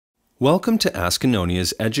Welcome to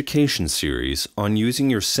Askennonia's education series on using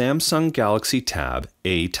your Samsung Galaxy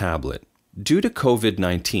TabA Tablet. Due to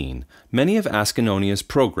COVID-19, many of Askennonia's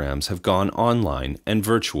programs have gone online and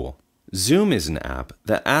virtual. Zoom is an app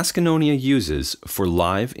that Askennonia uses for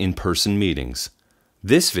live in-person meetings.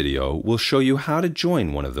 This video will show you how to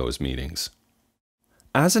join one of those meetings.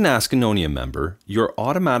 As an Askennonia member, you're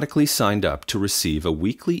automatically signed up to receive a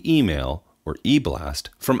weekly email or e-blast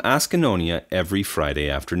from Askennonia every Friday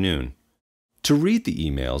afternoon. To read the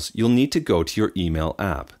emails, you'll need to go to your email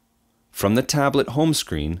app. From the tablet home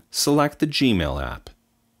screen, select the Gmail app.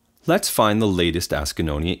 Let's find the latest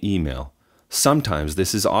Askennonia email. Sometimes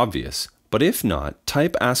this is obvious, but if not,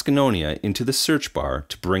 type Askennonia into the search bar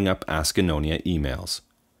to bring up Askennonia emails.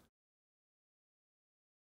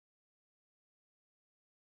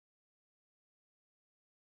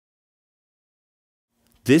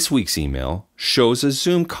 This week's email shows a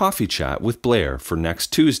Zoom coffee chat with Blair for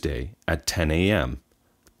next Tuesday at 10 a.m.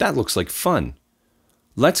 That looks like fun.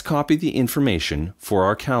 Let's copy the information for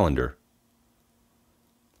our calendar.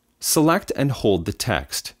 Select and hold the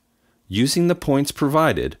text. Using the points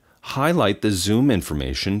provided, highlight the Zoom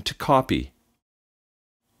information to copy.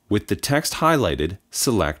 With the text highlighted,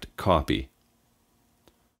 select Copy.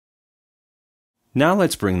 Now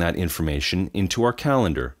let's bring that information into our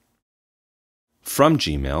calendar. From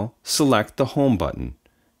Gmail, select the Home button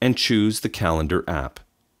and choose the Calendar app.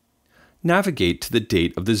 Navigate to the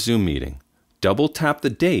date of the Zoom meeting. Double tap the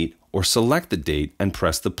date or select the date and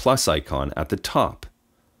press the plus icon at the top.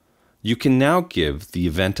 You can now give the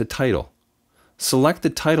event a title. Select the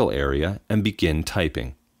title area and begin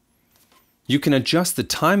typing. You can adjust the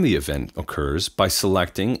time the event occurs by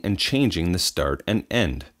selecting and changing the start and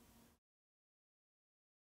end.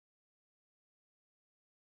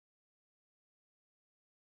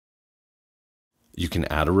 You can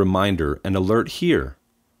add a reminder and alert here.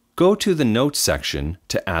 Go to the Notes section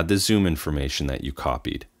to add the Zoom information that you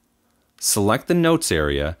copied. Select the Notes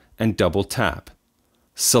area and double tap.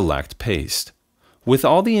 Select Paste. With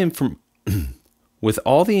all the important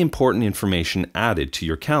information added to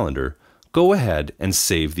your calendar, go ahead and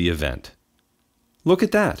save the event. Look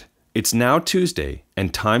at that! It's now Tuesday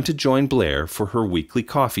and time to join Blair for her weekly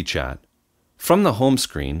coffee chat. From the home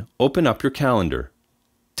screen, open up your calendar.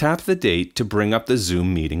 Tap the date to bring up the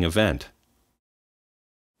Zoom meeting event.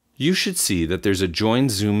 You should see that there's a Join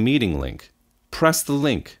Zoom meeting link. Press the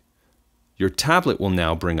link. Your tablet will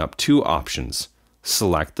now bring up two options.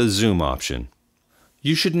 Select the Zoom option.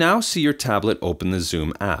 You should now see your tablet open the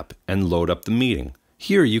Zoom app and load up the meeting.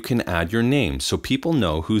 Here you can add your name so people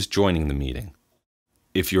know who's joining the meeting.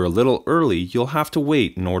 If you're a little early, you'll have to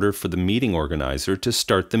wait in order for the meeting organizer to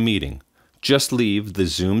start the meeting. Just leave the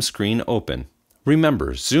Zoom screen open.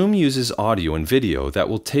 Remember, Zoom uses audio and video that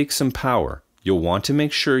will take some power. You'll want to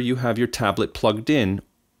make sure you have your tablet plugged in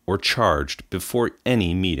or charged before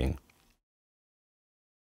any meeting.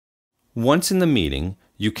 Once in the meeting,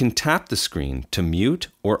 you can tap the screen to mute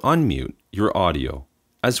or unmute your audio,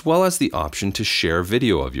 as well as the option to share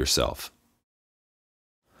video of yourself.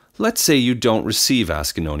 Let's say you don't receive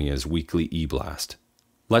Askennonia's weekly e-blast.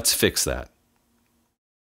 Let's fix that.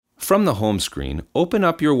 From the home screen, open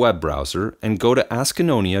up your web browser and go to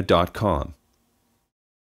askennonia.com.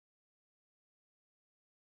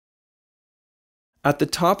 At the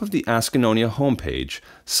top of the Askennonia homepage,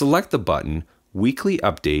 select the button Weekly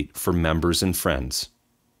Update for Members and Friends.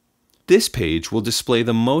 This page will display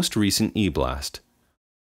the most recent e-blast.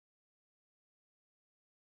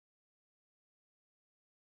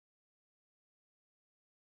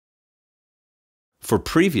 For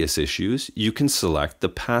previous issues, you can select the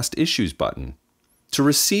Past Issues button. To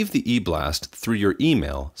receive the e-blast through your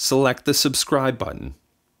email, select the Subscribe button.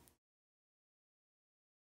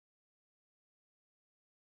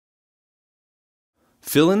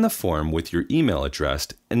 Fill in the form with your email address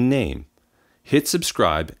and name. Hit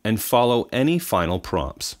subscribe and follow any final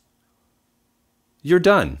prompts. You're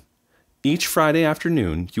done! Each Friday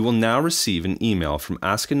afternoon, you will now receive an email from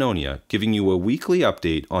Askennonia giving you a weekly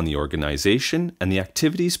update on the organization and the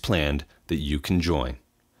activities planned that you can join.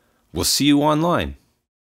 We'll see you online.